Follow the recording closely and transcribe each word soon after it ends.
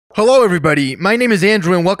Hello everybody, my name is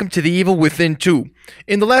Andrew and welcome to The Evil Within 2.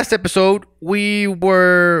 In the last episode, we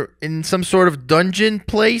were in some sort of dungeon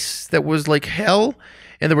place that was like hell,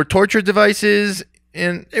 and there were torture devices,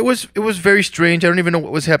 and it was very strange. I don't even know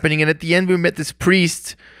what was happening, and at the end we met this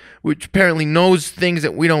priest, which apparently knows things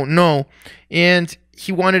that we don't know, and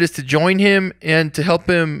he wanted us to join him and to help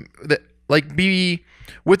him, be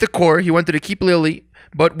with the core. He wanted to keep Lily,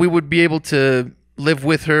 but we would be able to live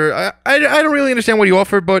with her. I don't really understand what he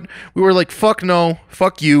offered, but we were like, fuck no,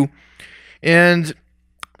 fuck you. And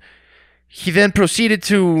he then proceeded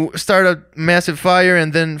to start a massive fire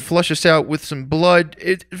and then flush us out with some blood.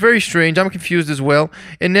 It's very strange. I'm confused as well.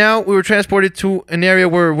 And now we were transported to an area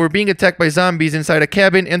where we're being attacked by zombies inside a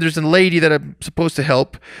cabin, and there's a lady that I'm supposed to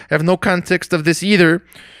help. I have no context of this either.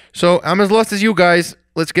 So I'm as lost as you guys.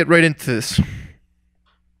 Let's get right into this.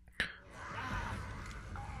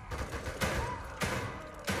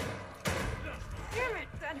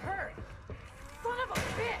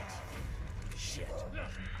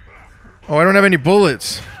 Oh, I don't have any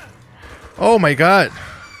bullets. Oh my god.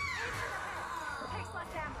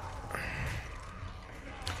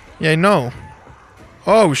 Yeah, I know.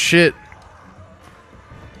 Oh shit.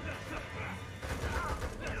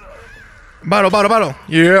 Bottle.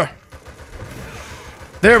 Yeah.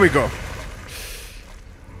 There we go.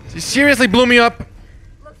 He seriously blew me up.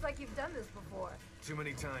 Looks like you've done this before. Too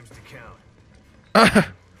many times to count. Grab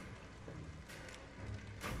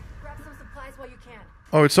some supplies while you can.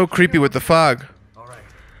 Oh, it's so creepy with the fog. Alright.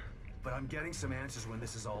 But I'm getting some answers when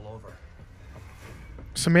this is all over.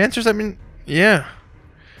 Some answers? I mean, yeah.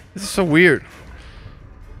 This is so weird.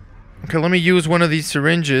 Okay, let me use one of these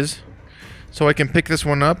syringes so I can pick this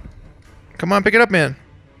one up. Come on, pick it up, man.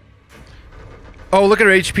 Oh, look at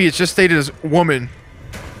her HP. It's just stated as woman.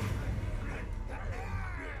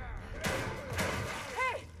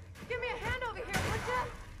 Hey! Give me a hand over here, would ya?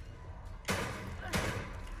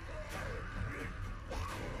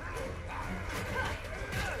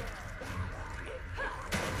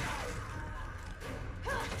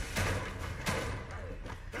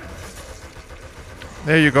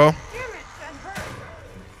 There you go. Damn it, that hurt.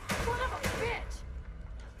 Son of a bitch!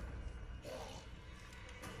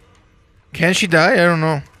 Can she die? I don't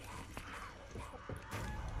know.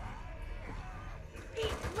 Eat lead,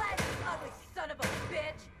 you ugly son of a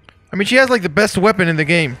bitch! I mean, she has like the best weapon in the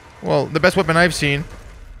game. Well, the best weapon I've seen.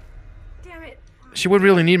 Damn it. She would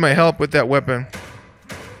really need my help with that weapon.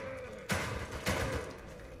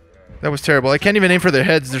 That was terrible. I can't even aim for their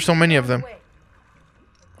heads. There's so many of them. Wait.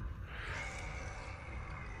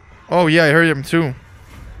 Oh yeah, I heard him too.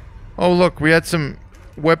 Oh look, we had some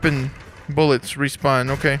weapon bullets respawn.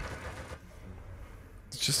 Okay.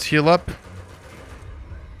 Let's just heal up.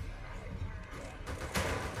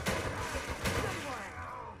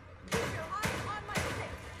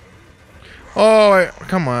 Oh,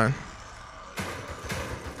 come on.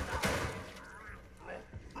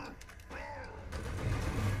 I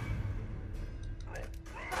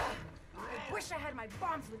wish I had my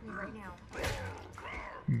bombs with me right now.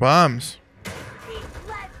 Bombs. Eat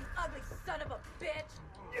lead, you ugly son of a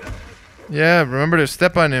bitch! Yeah, remember to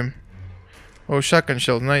step on him. Oh, shotgun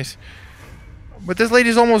shells, nice. But this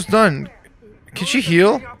lady's almost done. Can she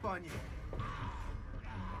heal? Up on you.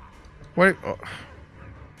 What? Oh.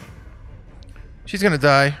 She's gonna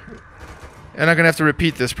die. And I'm gonna have to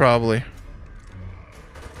repeat this probably.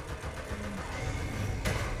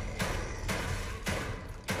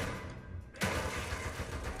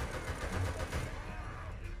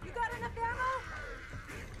 You got enough ammo?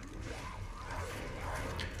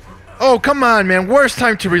 Oh, come on, man. Worst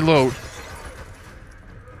time to reload.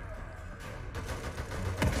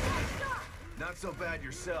 Not so bad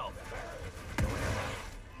yourself.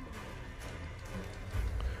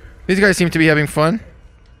 These guys seem to be having fun.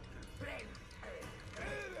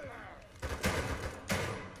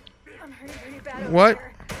 I'm hurting pretty bad over What?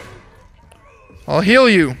 here. I'll heal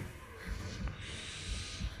you.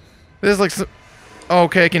 This is like... Oh,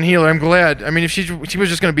 okay, I can heal her. I'm glad. I mean, if she was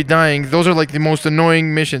just gonna be dying, those are like the most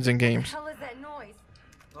annoying missions in games. What the hell is that noise?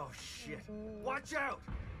 Oh shit. Watch out!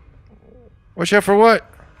 Watch out for what?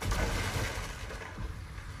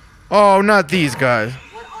 Oh, not these guys.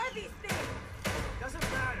 What are these things? Doesn't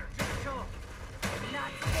matter. Just kill him.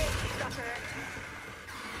 Not today, sucker.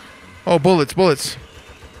 Oh, bullets.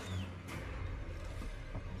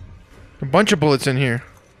 A bunch of bullets in here.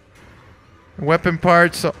 Weapon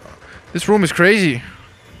parts. Oh, this room is crazy.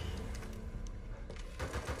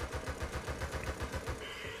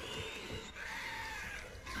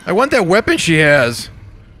 I want that weapon she has.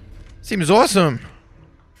 Seems awesome.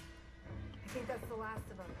 I think that's the last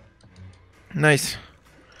of them. Nice.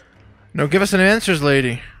 No, give us some answers,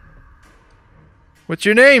 lady. What's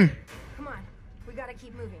your name? Come on. We gotta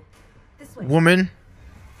keep moving. This way. Woman.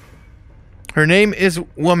 Her name is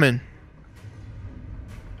Woman.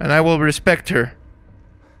 And I will respect her.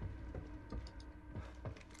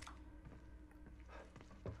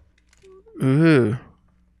 Ooh.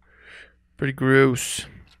 Pretty gross.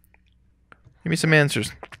 Give me some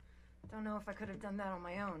answers. Don't know if I could have done that on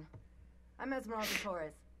my own. I'm Esmeralda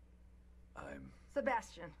Torres. I'm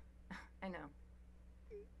Sebastian. I know.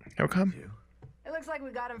 How come? you. It looks like we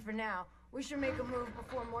got him for now. We should make a move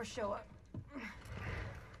before more show up.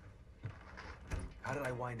 How did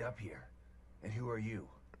I wind up here? And who are you?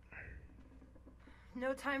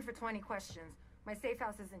 No time for 20 questions. My safe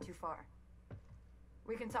house isn't too far.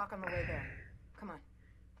 We can talk on the way there. Come on.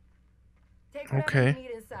 Take whatever Okay. you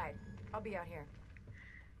need inside. I'll be out here.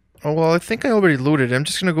 Oh, well, I think I already looted. I'm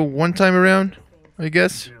just gonna go one time around, I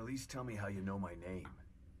guess. You can at least tell me how you know my name.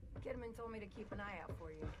 Kidman told me to keep an eye out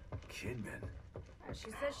for you. Kidman. She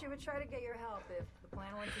said she would try to get your help if the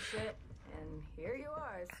plan went to shit. And here you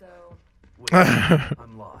are, so... Wait,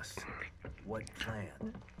 I'm lost. What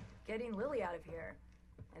plan? Getting Lily out of here.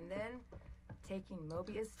 And then taking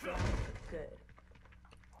Mobius down for good.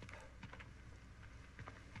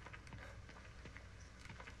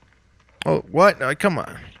 Oh, what? Come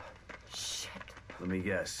on. Shit. Let me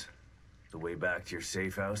guess. The way back to your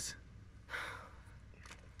safe house?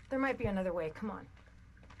 There might be another way. Come on.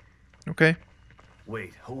 Okay.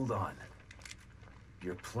 Wait, hold on.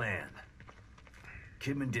 Your plan.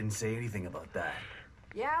 Kidman didn't say anything about that.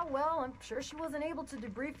 Yeah, well, I'm sure she wasn't able to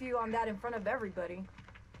debrief you on that in front of everybody.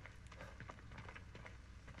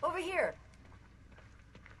 Over here.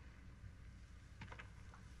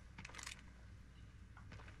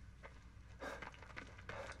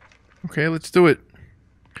 Okay, let's do it.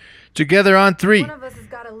 Together on 3. One of us has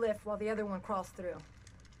got to lift while the other one crawls through.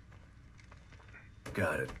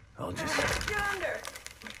 Got it. I'll just... Get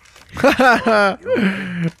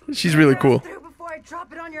under! She's really cool. Through before I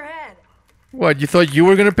drop it on your head. What, you thought you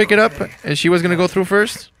were gonna pick it up and she was gonna go through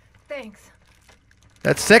first? Thanks.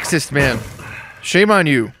 That's sexist, man. Shame on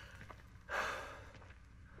you.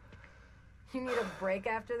 You need a break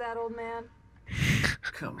after that, old man?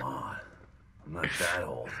 Come on. I'm not that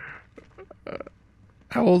old.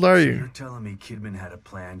 How old are So you? you're telling me Kidman had a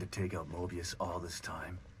plan to take out Mobius all this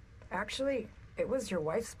time? Actually, it was your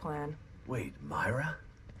wife's plan. Wait, Myra?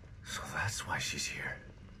 So that's why she's here.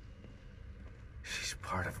 She's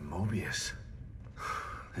part of Mobius.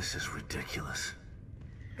 This is ridiculous.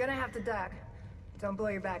 Gonna have to duck. Don't blow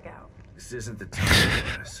your back out. This isn't the time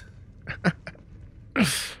for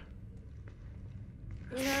this.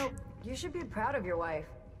 You know, you should be proud of your wife.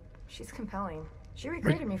 She's compelling. She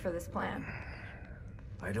recruited me for this plan.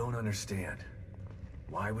 I don't understand.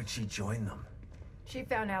 Why would she join them? She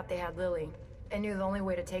found out they had Lily and knew the only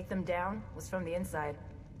way to take them down was from the inside.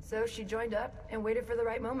 So she joined up and waited for the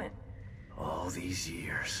right moment. All these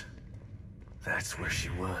years. That's where she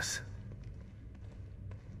was.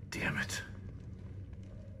 Damn it.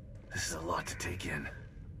 This is a lot to take in.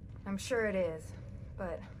 I'm sure it is,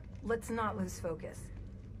 but let's not lose focus.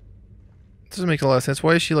 Doesn't make a lot of sense.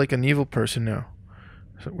 Why is she like an evil person now?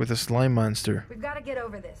 With a slime monster. We've got to get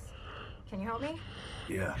over this. Can you help me?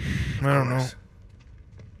 Yeah. I don't know.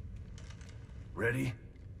 Ready?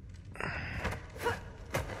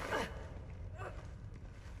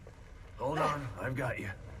 Hold on, I've got you.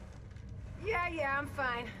 Yeah, I'm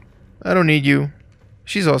fine. I don't need you.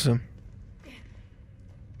 She's awesome.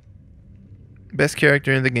 Best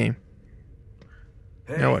character in the game.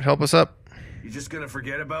 Hey, Now what? Help us up. you just gonna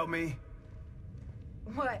forget about me?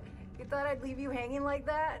 What? You thought I'd leave you hanging like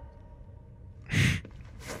that?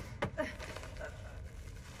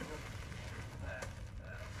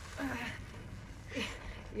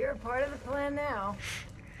 You're a part of the plan now.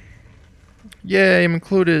 Yay, I'm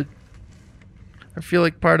included. I feel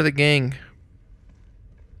like part of the gang.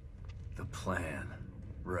 The plan.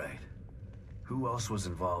 Right. Who else was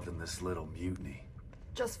involved in this little mutiny?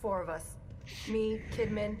 Just 4 of us. Me,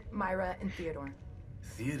 Kidman, Myra, and Theodore.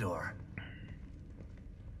 Theodore?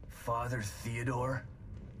 Father Theodore?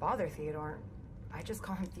 Father Theodore? I just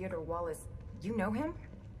call him Theodore Wallace. You know him?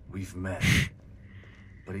 We've met.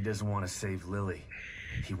 But he doesn't want to save Lily.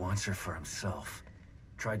 He wants her for himself.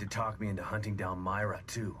 Tried to talk me into hunting down Myra,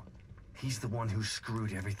 too. He's the one who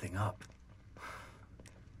screwed everything up.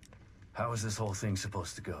 How is this whole thing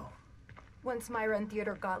supposed to go? Once Myra and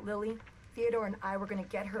Theodore got Lily, Theodore and I were gonna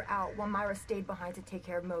get her out while Myra stayed behind to take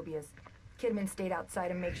care of Mobius. Kidman stayed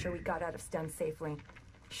outside and make sure we got out of Sten safely.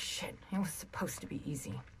 Shit, it was supposed to be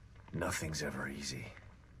easy. Nothing's ever easy.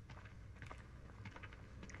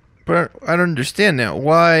 But I don't understand now.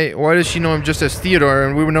 Why does she know him just as Theodore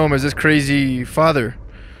and we would know him as this crazy father?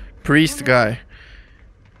 Priest guy.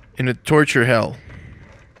 In a torture hell.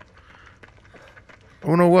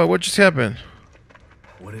 Oh no, what just happened?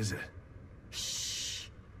 What is it? Shh.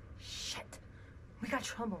 Shit. We got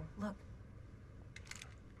trouble. Look.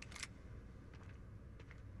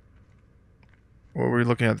 What were we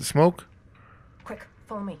looking at? The smoke? Quick,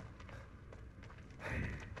 follow me.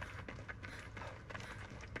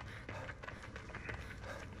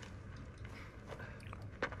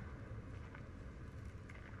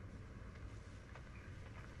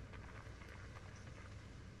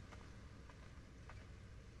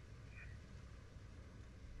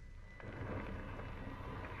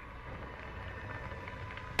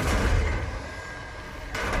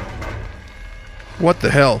 What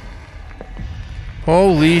the hell?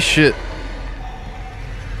 Holy shit.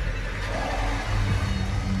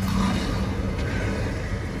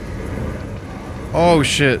 Oh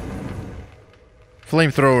shit.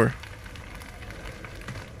 Flamethrower.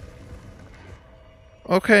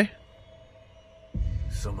 Okay.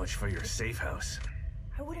 So much for your safe house.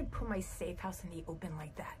 I wouldn't put my safe house in the open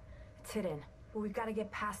like that. It's hidden. But we've got to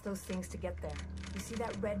get past those things to get there. You see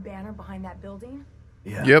that red banner behind that building?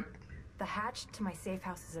 Yeah. Yep. The hatch to my safe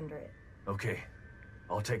house is under it. Okay.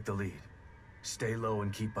 I'll take the lead. Stay low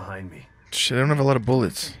and keep behind me. Shit, I don't have a lot of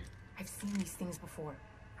bullets. I've seen these things before.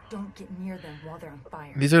 Don't get near them while they're on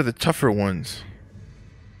fire. These are the tougher ones.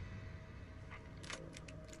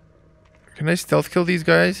 Can I stealth kill these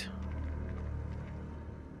guys?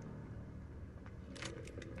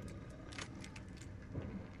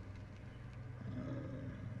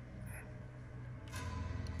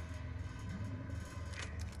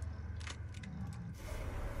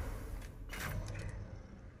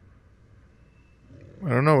 I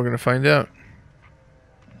don't know, we're gonna find out.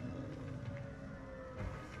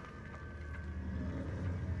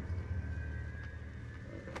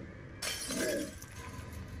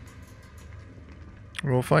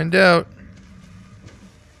 We'll find out.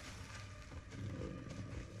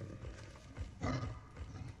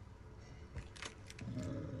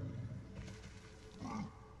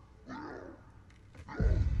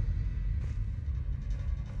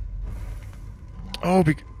 Oh,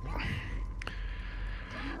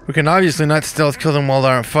 we can obviously not stealth kill them while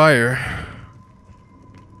they're on fire.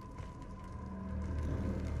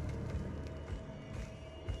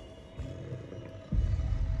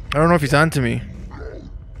 I don't know if he's onto me.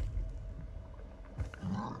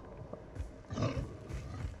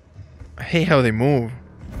 I hate how they move.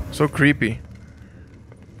 So creepy.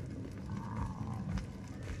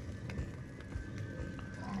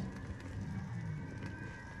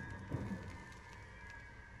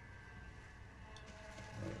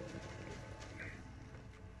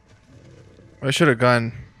 I should have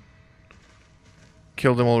gone.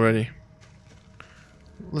 Killed him already.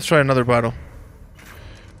 Let's try another bottle.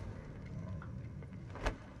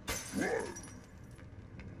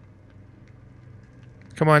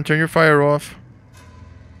 Come on, turn your fire off.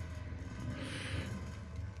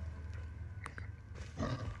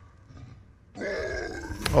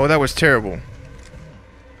 Oh, that was terrible.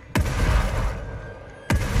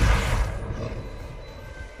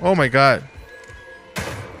 Oh my god.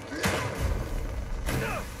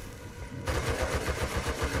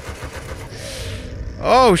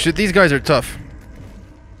 Oh shit, these guys are tough.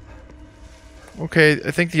 Okay,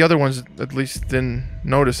 I think the other ones at least didn't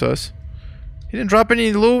notice us. He didn't drop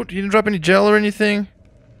any loot? He didn't drop any gel or anything?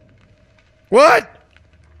 What?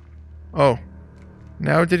 Oh.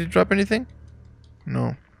 Now did he drop anything?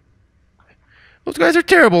 No. Those guys are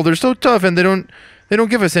terrible. They're so tough and they don't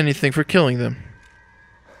give us anything for killing them.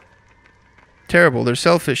 Terrible. They're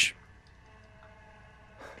selfish.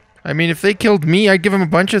 I mean, if they killed me, I'd give them a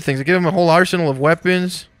bunch of things. I'd give them a whole arsenal of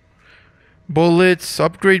weapons, bullets,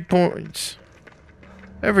 upgrade points.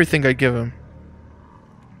 Everything I'd give them.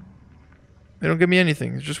 They don't give me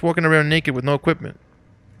anything. They're just walking around naked with no equipment.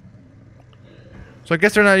 So I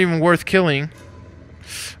guess they're not even worth killing.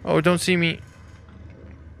 Oh, don't see me.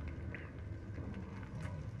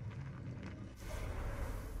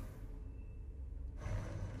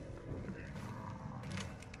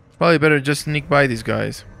 Probably better just sneak by these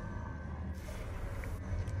guys.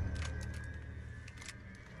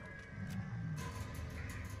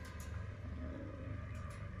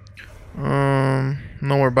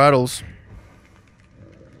 No more battles.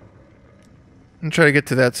 I'm try to get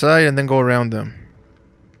to that side and then go around them.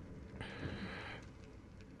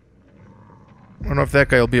 I don't know if that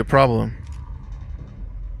guy will be a problem.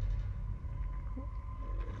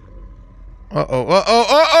 Uh-oh, uh-oh,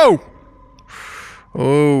 uh-oh!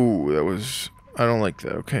 Oh, that was I don't like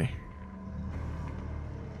that. Okay.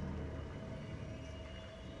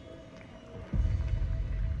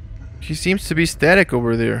 He seems to be static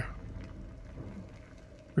over there,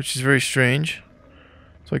 which is very strange.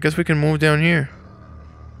 So I guess we can move down here.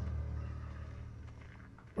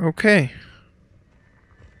 Okay.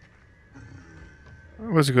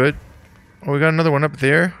 That was good. Oh, we got another one up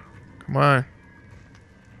there. Come on.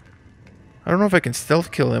 I don't know if I can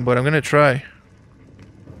stealth kill him, but I'm gonna try.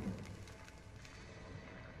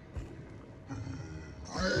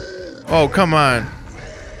 Oh, come on.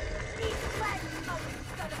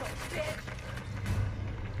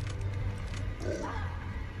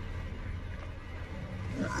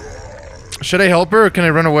 Should I help her or can I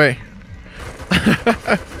run away?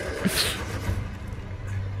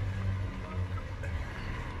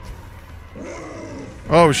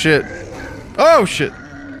 Oh shit. Oh shit.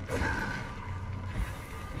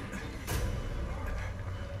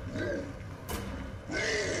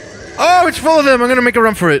 Oh, it's full of them. I'm gonna make a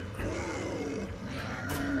run for it.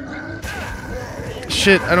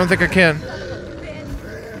 Shit, I don't think I can.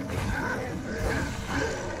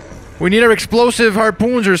 We need our explosive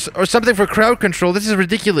harpoons or something for crowd control. This is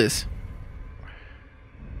ridiculous.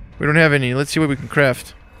 We don't have any. Let's see what we can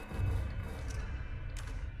craft.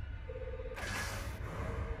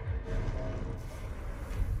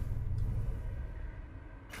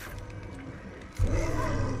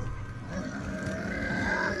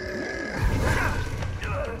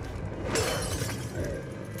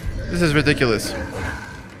 This is ridiculous.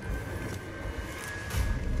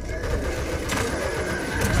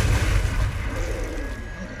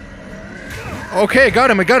 Okay, got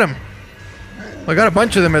him, I got him. I got a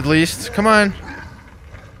bunch of them at least. Come on.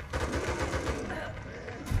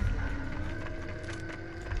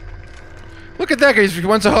 Look at that guy, he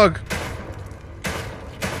wants a hug.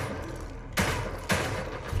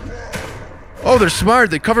 Oh, they're smart,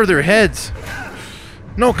 they cover their heads.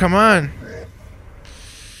 No, come on.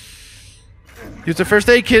 Use the first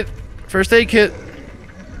aid kit. First aid kit.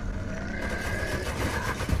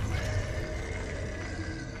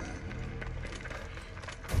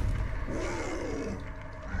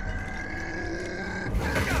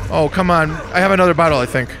 Oh, come on. I have another bottle, I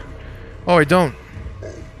think. Oh, I don't.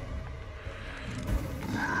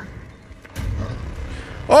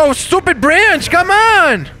 Oh, stupid branch! Come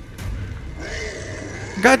on!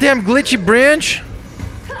 Goddamn glitchy branch.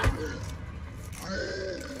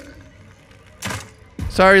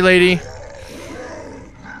 Sorry, lady.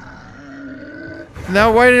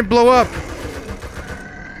 Now, why didn't it blow up?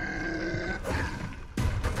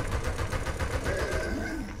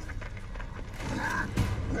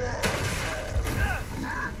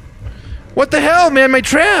 What the hell, man? My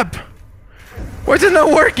trap! Why is it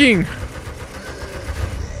not working?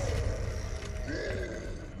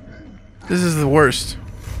 This is the worst.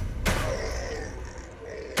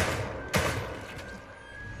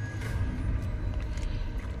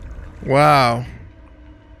 Wow.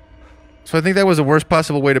 So I think that was the worst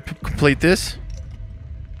possible way to complete this.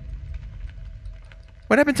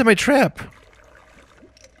 What happened to my trap?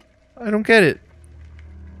 I don't get it.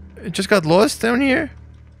 It just got lost down here?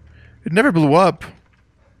 It never blew up.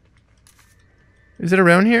 Is it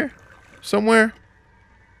around here? Somewhere?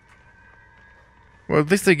 Well, at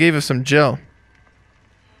least they gave us some gel.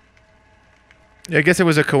 Yeah, I guess it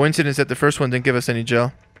was a coincidence that the first one didn't give us any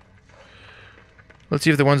gel. Let's see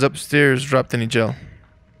if the ones upstairs dropped any gel.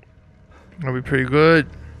 That'll be pretty good.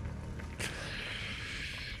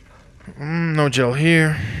 No gel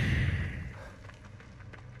here.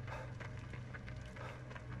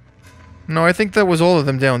 No, I think that was all of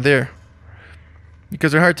them down there.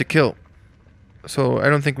 Because they're hard to kill. So I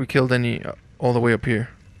don't think we killed any all the way up here.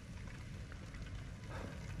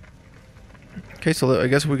 Okay, so I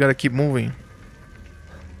guess we gotta keep moving.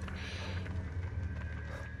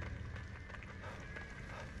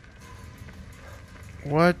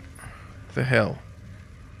 What the hell?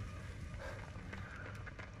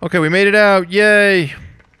 Okay, we made it out. Yay!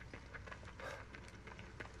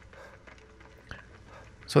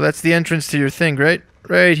 So that's the entrance to your thing, right?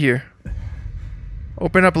 Right here.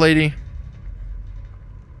 Open up, lady.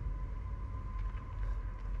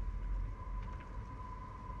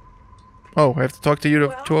 Oh, I have to talk to you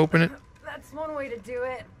to open it? That's one way to do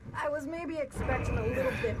it. I was maybe expecting a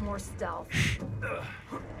little bit more stealth.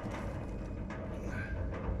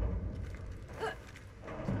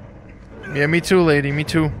 Yeah, me too, lady. Me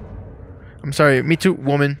too. I'm sorry. Me too,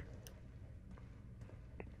 woman.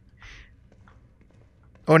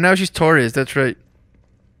 Oh, now she's Torres. That's right.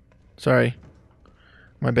 Sorry.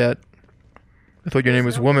 My bad. I thought your name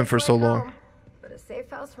was woman for so long. But a safe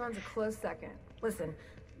house runs a close second. Listen,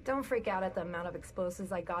 Don't freak out at the amount of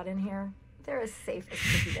explosives I got in here. They're as safe as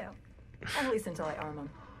cookie dough. At least until I arm them.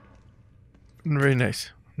 Very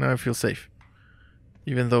nice. Now I feel safe.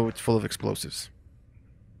 Even though it's full of explosives.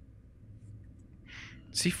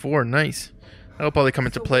 C4, nice. That'll probably come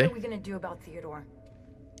into play. What are we gonna do about Theodore?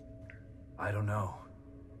 I don't know.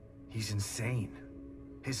 He's insane.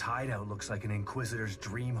 His hideout looks like an Inquisitor's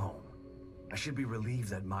dream home. I should be relieved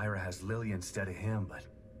that Myra has Lily instead of him, but...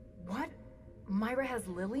 What? Myra has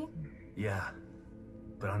Lily? Yeah.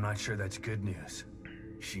 But I'm not sure that's good news.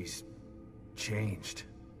 She's... changed.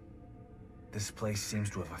 This place seems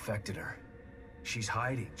to have affected her. She's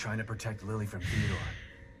hiding, trying to protect Lily from Theodore.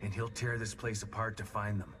 And he'll tear this place apart to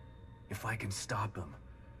find them. If I can stop him,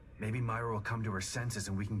 maybe Myra will come to her senses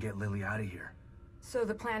and we can get Lily out of here. So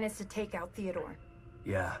the plan is to take out Theodore?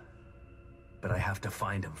 Yeah. But I have to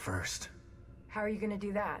find him first. How are you gonna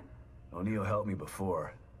do that? O'Neill helped me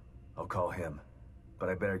before. I'll call him. But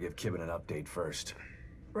I better give Kibben an update first.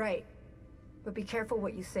 Right. But be careful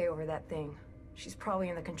what you say over that thing. She's probably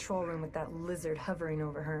in the control room with that lizard hovering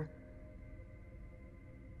over her.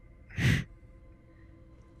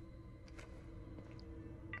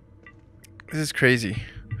 This is crazy.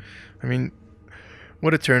 I mean,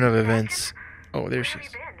 what a turn of events. Oh, there she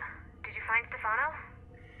is. Where have you been? Did you find Stefano?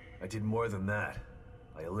 I did more than that.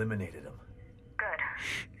 I eliminated him. Good.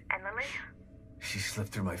 And Lily? She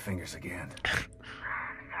slipped through my fingers again.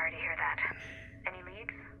 Sorry to hear that. Any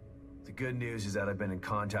leads? The good news is that I've been in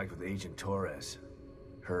contact with Agent Torres.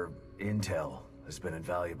 Her intel has been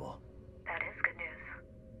invaluable. That is good news.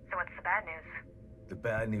 So what's the bad news? The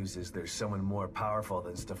bad news is there's someone more powerful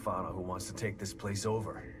than Stefano who wants to take this place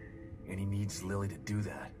over. And he needs Lily to do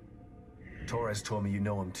that. Torres told me you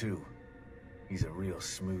know him too. He's a real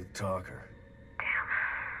smooth talker. Damn.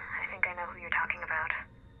 I think I know who you're talking about.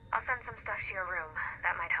 I'll send some stuff to your room.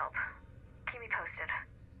 That might help. Keep me posted.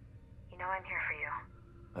 You know I'm here for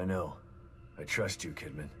you. I know. I trust you,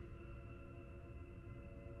 Kidman.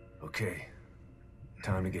 Okay.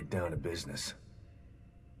 Time to get down to business.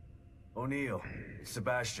 O'Neill, it's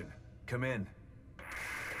Sebastian. Come in.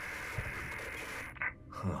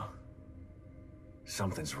 Huh.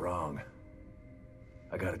 Something's wrong.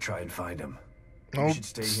 I gotta try and find him. Oh, You should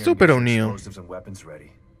stay here and stupid get your O'Neill. explosives and weapons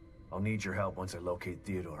ready. I'll need your help once I locate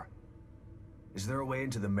Theodore. Is there a way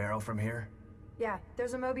into the Marrow from here? Yeah,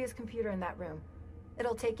 there's a Mobius computer in that room.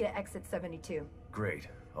 It'll take you to exit 72. Great.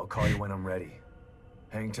 I'll call you when I'm ready.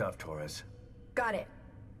 Hang tough, Torres. Got it.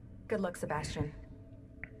 Good luck, Sebastian.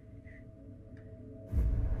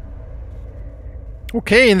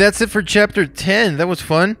 Okay, and that's it for chapter 10. That was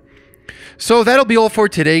fun. So that'll be all for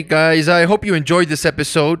today, guys. I hope you enjoyed this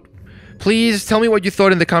episode. Please tell me what you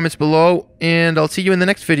thought in the comments below, and I'll see you in the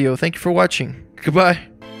next video. Thank you for watching. Goodbye.